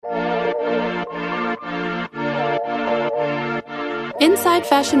Inside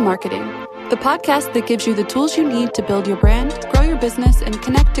Fashion Marketing, the podcast that gives you the tools you need to build your brand, grow your business, and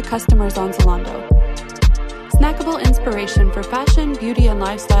connect to customers on Zalando. Snackable inspiration for fashion, beauty, and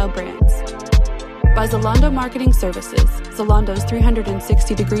lifestyle brands. By Zalando Marketing Services, Zalando's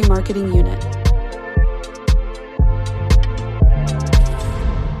 360-degree marketing unit.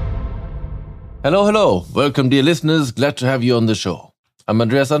 Hello. Welcome, dear listeners. Glad to have you on the show. I'm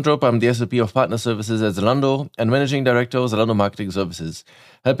Andreas Anthrop. I'm the SVP of Partner Services at Zalando and Managing Director of Zalando Marketing Services,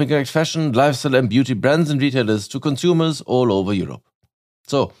 helping connect fashion, lifestyle, and beauty brands and retailers to consumers all over Europe.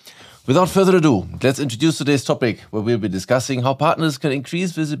 So, without further ado, let's introduce today's topic, where we'll be discussing how partners can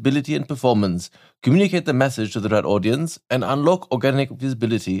increase visibility and performance, communicate the message to the right audience, and unlock organic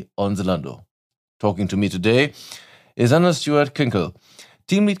visibility on Zalando. Talking to me today is Anna Stewart-Kinkel,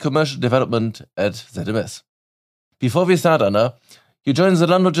 Team Lead Commercial Development at ZMS. Before we start, Anna, you joined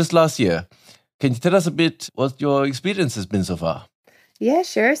Zalando just last year. Can you tell us a bit what your experience has been so far? Yeah,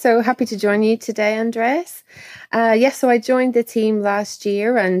 sure. So happy to join you today, Andres. So I joined the team last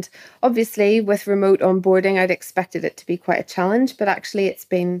year, and obviously with remote onboarding, I'd expected it to be quite a challenge, but actually it's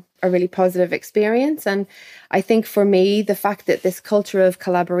been a really positive experience. And I think for me, the fact that this culture of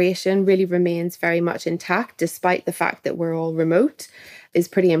collaboration really remains very much intact, despite the fact that we're all remote, is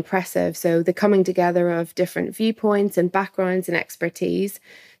pretty impressive. So the coming together of different viewpoints and backgrounds and expertise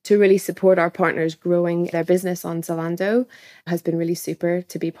to really support our partners growing their business on Zalando has been really super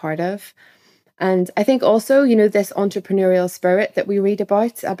to be part of. And I think also, this entrepreneurial spirit that we read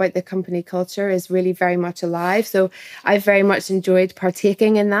about the company culture is really very much alive. So I've very much enjoyed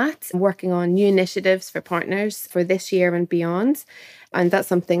partaking in that, working on new initiatives for partners for this year and beyond. And that's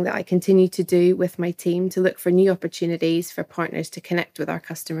something that I continue to do with my team, to look for new opportunities for partners to connect with our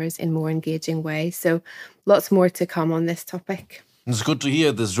customers in more engaging ways. So lots more to come on this topic. It's good to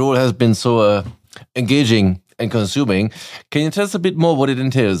hear this role has been so engaging and consuming. Can you tell us a bit more what it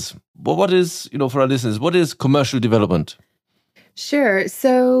entails? What is, for our listeners, what is commercial development? Sure.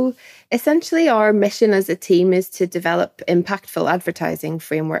 So essentially our mission as a team is to develop impactful advertising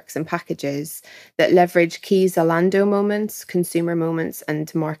frameworks and packages that leverage key Zalando moments, consumer moments,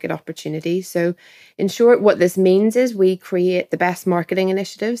 and market opportunities. So in short, what this means is we create the best marketing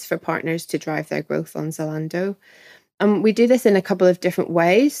initiatives for partners to drive their growth on Zalando. We do this in a couple of different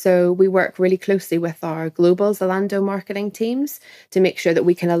ways. So we work really closely with our global Zalando marketing teams to make sure that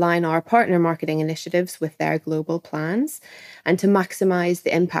we can align our partner marketing initiatives with their global plans and to maximize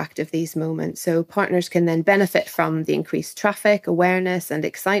the impact of these moments. So partners can then benefit from the increased traffic, awareness, and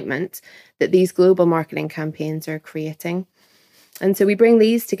excitement that these global marketing campaigns are creating. And so we bring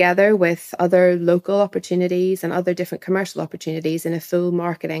these together with other local opportunities and other different commercial opportunities in a full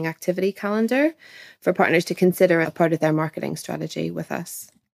marketing activity calendar for partners to consider a part of their marketing strategy with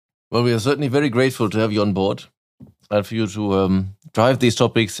us. Well, we are certainly very grateful to have you on board and for you to drive these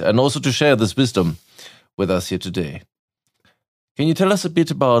topics and also to share this wisdom with us here today. Can you tell us a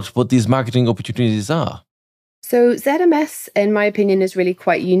bit about what these marketing opportunities are? So ZMS, in my opinion, is really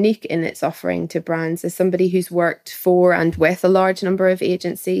quite unique in its offering to brands. As somebody who's worked for and with a large number of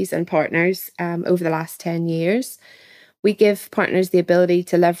agencies and partners over the last 10 years, we give partners the ability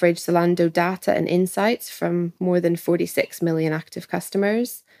to leverage Zalando data and insights from more than 46 million active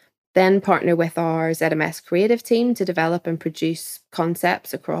customers, then partner with our ZMS creative team to develop and produce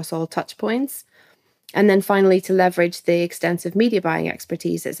concepts across all touchpoints, and then finally to leverage the extensive media buying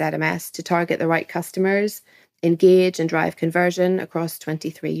expertise at ZMS to target the right customers, engage and drive conversion across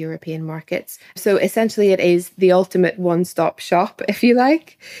 23 European markets. So essentially it is the ultimate one-stop shop, if you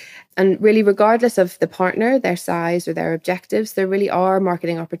like. And really, regardless of the partner, their size or their objectives, there really are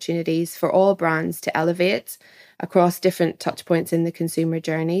marketing opportunities for all brands to elevate across different touch points in the consumer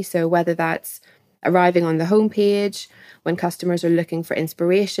journey. So whether that's arriving on the homepage, when customers are looking for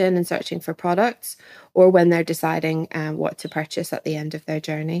inspiration and searching for products, or when they're deciding what to purchase at the end of their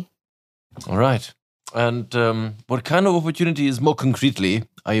journey. All right. And what kind of opportunities, more concretely,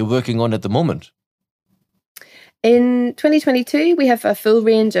 are you working on at the moment? In 2022, we have a full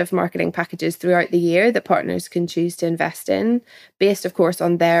range of marketing packages throughout the year that partners can choose to invest in, based, of course,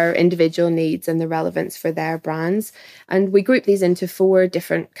 on their individual needs and the relevance for their brands. And we group these into 4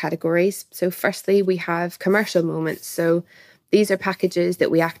 different categories. So firstly, we have commercial moments. So these are packages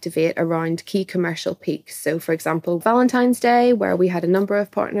that we activate around key commercial peaks. So for example, Valentine's Day, where we had a number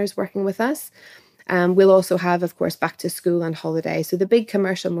of partners working with us. We'll also have, of course, back to school and holiday. So the big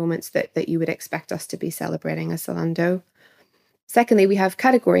commercial moments that you would expect us to be celebrating as Zalando. Secondly, we have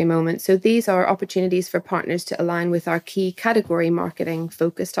category moments. So these are opportunities for partners to align with our key category marketing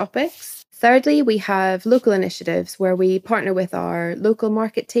focus topics. Thirdly, we have local initiatives where we partner with our local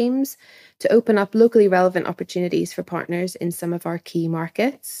market teams to open up locally relevant opportunities for partners in some of our key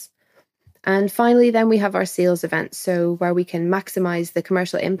markets. And finally, then we have our sales events, so where we can maximize the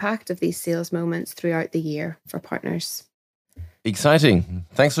commercial impact of these sales moments throughout the year for partners. Exciting.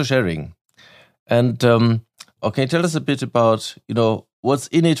 Thanks for sharing. And okay, tell us a bit about, what's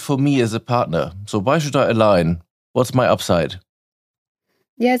in it for me as a partner. So why should I align? What's my upside?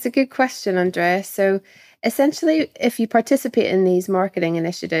 Yeah, it's a good question, Andreas. So essentially, if you participate in these marketing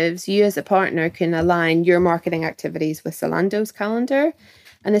initiatives, you as a partner can align your marketing activities with Zalando's calendar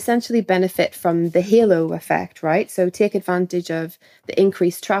and essentially benefit from the halo effect, right? So take advantage of the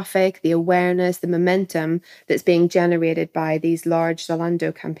increased traffic, the awareness, the momentum that's being generated by these large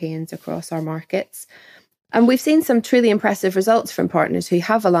Zalando campaigns across our markets. And we've seen some truly impressive results from partners who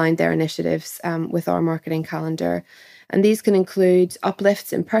have aligned their initiatives with our marketing calendar. And these can include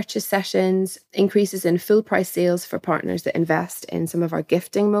uplifts in purchase sessions, increases in full price sales for partners that invest in some of our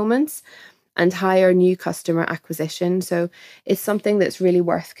gifting moments, and higher new customer acquisition. So it's something that's really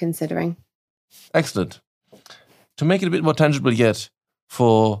worth considering. Excellent. To make it a bit more tangible yet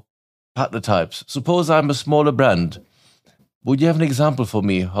for partner types, suppose I'm a smaller brand. Would you have an example for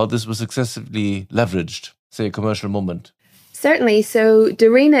me how this was successfully leveraged, say a commercial moment? Certainly. So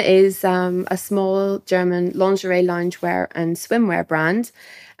Dorina is a small German lingerie, loungewear and swimwear brand.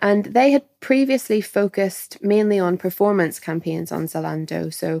 And they had previously focused mainly on performance campaigns on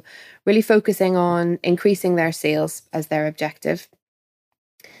Zalando. So really focusing on increasing their sales as their objective.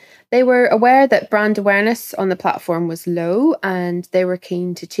 They were aware that brand awareness on the platform was low and they were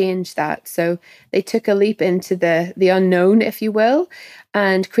keen to change that. So they took a leap into the unknown, if you will,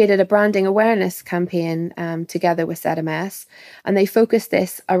 and created a branding awareness campaign together with ZMS. And they focused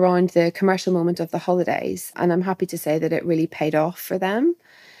this around the commercial moment of the holidays. And I'm happy to say that it really paid off for them.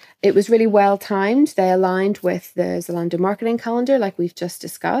 It was really well timed. They aligned with the Zalando marketing calendar, like we've just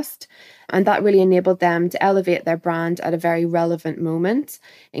discussed. And that really enabled them to elevate their brand at a very relevant moment,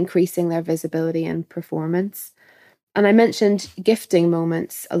 increasing their visibility and performance. And I mentioned gifting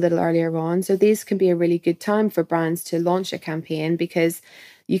moments a little earlier on. So these can be a really good time for brands to launch a campaign because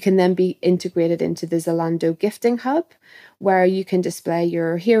you can then be integrated into the Zalando gifting hub, where you can display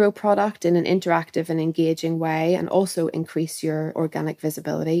your hero product in an interactive and engaging way and also increase your organic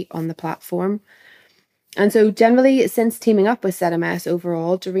visibility on the platform. And so generally, since teaming up with ZMS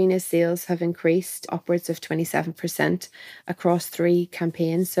overall, Dorina's sales have increased upwards of 27% across 3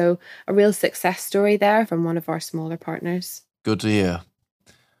 campaigns. So a real success story there from one of our smaller partners. Good to hear.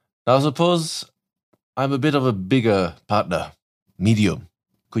 Now, suppose I'm a bit of a bigger partner, medium.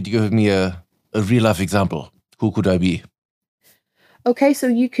 Could you give me a real-life example? Who could I be? Okay, so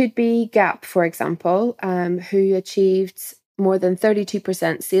you could be Gap, for example, who achieved more than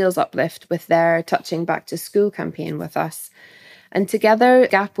 32% sales uplift with their Touching Back to School campaign with us. And together,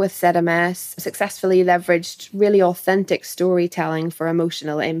 Gap with ZMS successfully leveraged really authentic storytelling for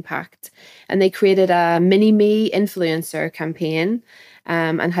emotional impact. And they created a Mini-Me influencer campaign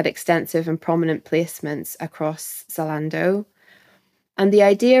and had extensive and prominent placements across Zalando. And the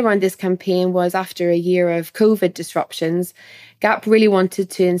idea around this campaign was, after a year of COVID disruptions, Gap really wanted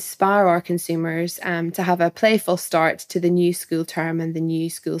to inspire our consumers to have a playful start to the new school term and the new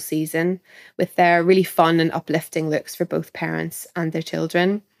school season with their really fun and uplifting looks for both parents and their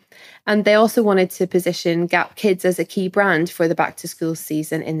children. And they also wanted to position Gap Kids as a key brand for the back to school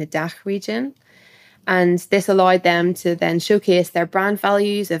season in the DACH region. And this allowed them to then showcase their brand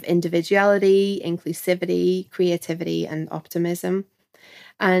values of individuality, inclusivity, creativity, and optimism.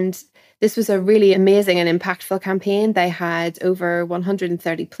 And this was a really amazing and impactful campaign. They had over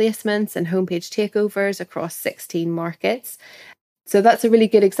 130 placements and homepage takeovers across 16 markets. So that's a really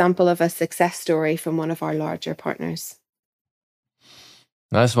good example of a success story from one of our larger partners.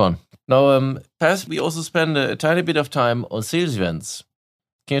 Nice one. Now, perhaps we also spend a tiny bit of time on sales events.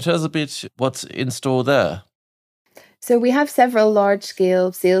 Can you tell us a bit what's in store there? So we have several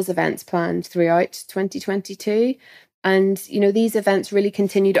large-scale sales events planned throughout 2022. And, these events really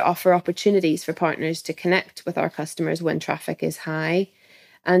continue to offer opportunities for partners to connect with our customers when traffic is high.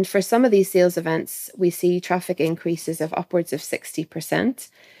 And for some of these sales events, we see traffic increases of upwards of 60%.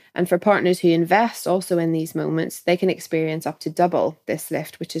 And for partners who invest also in these moments, they can experience up to double this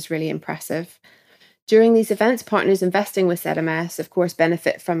lift, which is really impressive. During these events, partners investing with ZMS, of course,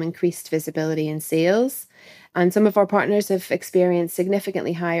 benefit from increased visibility in sales. And some of our partners have experienced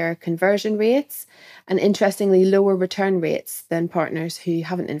significantly higher conversion rates and, interestingly, lower return rates than partners who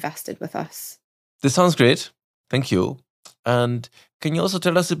haven't invested with us. This sounds great. Thank you. And can you also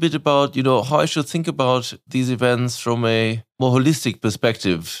tell us a bit about, how I should think about these events from a more holistic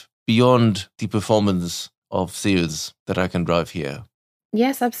perspective? beyond the performance of sales that I can drive here?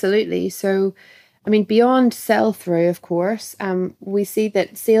 Yes, absolutely. So, beyond sell-through, of course, we see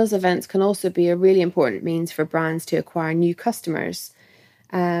that sales events can also be a really important means for brands to acquire new customers.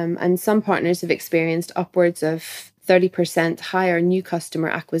 And some partners have experienced upwards of 30% higher new customer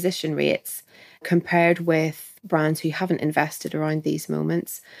acquisition rates compared with brands who haven't invested around these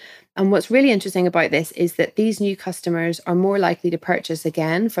moments. And what's really interesting about this is that these new customers are more likely to purchase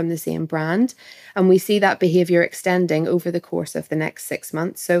again from the same brand. And we see that behavior extending over the course of the next 6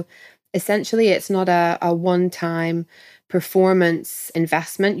 months. So essentially, it's not a one-time performance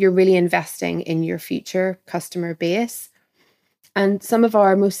investment. You're really investing in your future customer base. And some of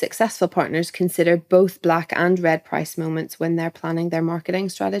our most successful partners consider both black and red price moments when they're planning their marketing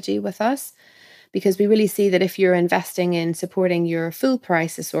strategy with us, because we really see that if you're investing in supporting your full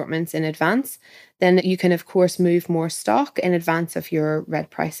price assortments in advance, then you can, of course, move more stock in advance of your red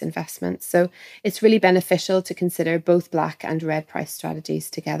price investments. So it's really beneficial to consider both black and red price strategies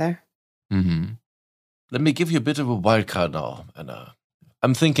together. Mm-hmm. Let me give you a bit of a wild card now, Anna.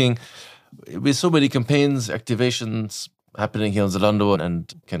 I'm thinking, with so many campaigns, activations happening here on Zalando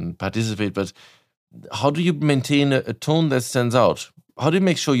and can participate, but how do you maintain a tone that stands out? How do you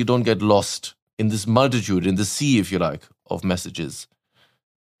make sure you don't get lost in this multitude, in the sea, if you like, of messages?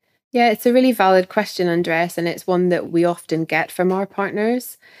 Yeah, it's a really valid question, Andreas, and it's one that we often get from our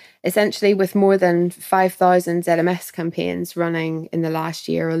partners. Essentially, with more than 5,000 ZMS campaigns running in the last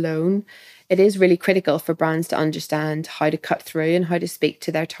year alone, it is really critical for brands to understand how to cut through and how to speak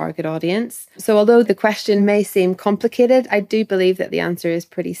to their target audience. So although the question may seem complicated, I do believe that the answer is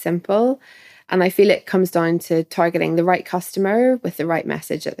pretty simple. And I feel it comes down to targeting the right customer with the right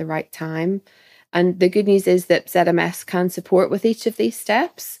message at the right time. And the good news is that ZMS can support with each of these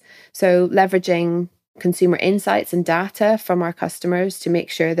steps. So leveraging consumer insights and data from our customers to make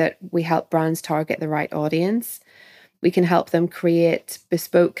sure that we help brands target the right audience. We can help them create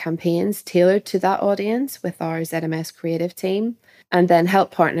bespoke campaigns tailored to that audience with our ZMS creative team, and then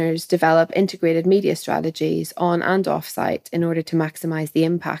help partners develop integrated media strategies on and off-site in order to maximize the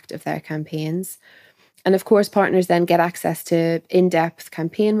impact of their campaigns. And of course, partners then get access to in-depth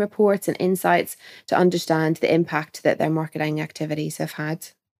campaign reports and insights to understand the impact that their marketing activities have had.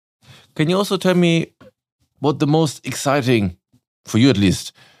 Can you also tell me what the most exciting, for you at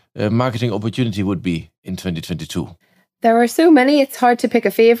least, marketing opportunity would be in 2022? There are so many, it's hard to pick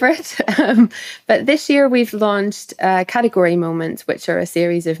a favorite. But this year we've launched Category Moments, which are a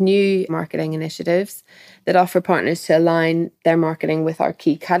series of new marketing initiatives that offer partners to align their marketing with our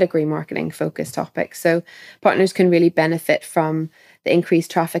key category marketing focus topics. So partners can really benefit from the increased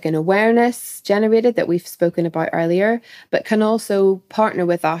traffic and awareness generated that we've spoken about earlier, but can also partner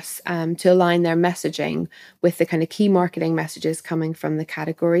with us to align their messaging with the kind of key marketing messages coming from the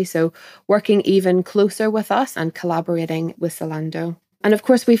category. So working even closer with us and collaborating with Zalando. And of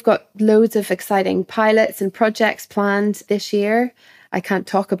course, we've got loads of exciting pilots and projects planned this year. I can't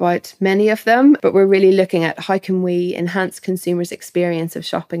talk about many of them, but we're really looking at how can we enhance consumers' experience of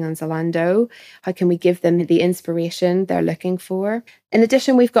shopping on Zalando? How can we give them the inspiration they're looking for? In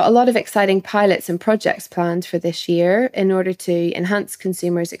addition, we've got a lot of exciting pilots and projects planned for this year in order to enhance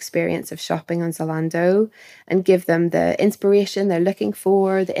consumers' experience of shopping on Zalando and give them the inspiration they're looking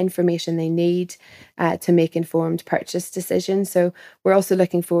for, the information they need to make informed purchase decisions. So we're also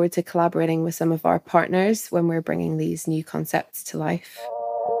looking forward to collaborating with some of our partners when we're bringing these new concepts to life.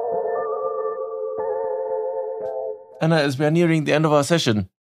 Anna, as we are nearing the end of our session,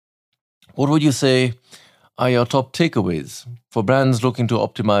 what would you say are your top takeaways for brands looking to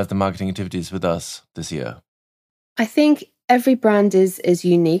optimize the marketing activities with us this year? I think every brand is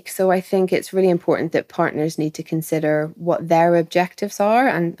unique. So I think it's really important that partners need to consider what their objectives are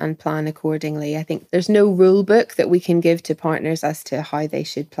and plan accordingly. I think there's no rule book that we can give to partners as to how they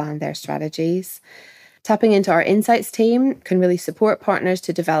should plan their strategies. Tapping into our insights team can really support partners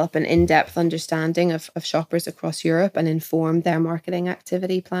to develop an in-depth understanding of shoppers across Europe and inform their marketing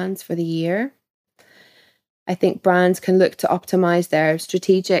activity plans for the year. I think brands can look to optimize their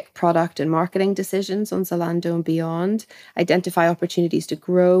strategic product and marketing decisions on Zalando and beyond, identify opportunities to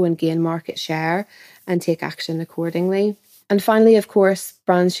grow and gain market share, and take action accordingly. And finally, of course,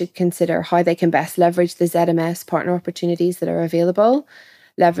 brands should consider how they can best leverage the ZMS partner opportunities that are available,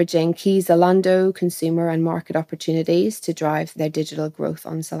 leveraging key Zalando consumer and market opportunities to drive their digital growth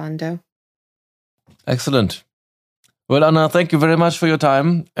on Zalando. Excellent. Well, Anna, thank you very much for your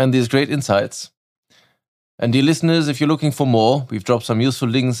time and these great insights. And dear listeners, if you're looking for more, we've dropped some useful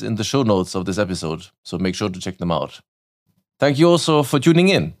links in the show notes of this episode, so make sure to check them out. Thank you also for tuning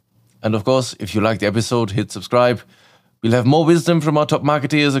in. And of course, if you like the episode, hit subscribe, We'll have more wisdom from our top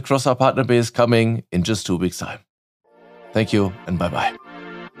marketeers across our partner base coming in just 2 weeks' time. Thank you and bye-bye.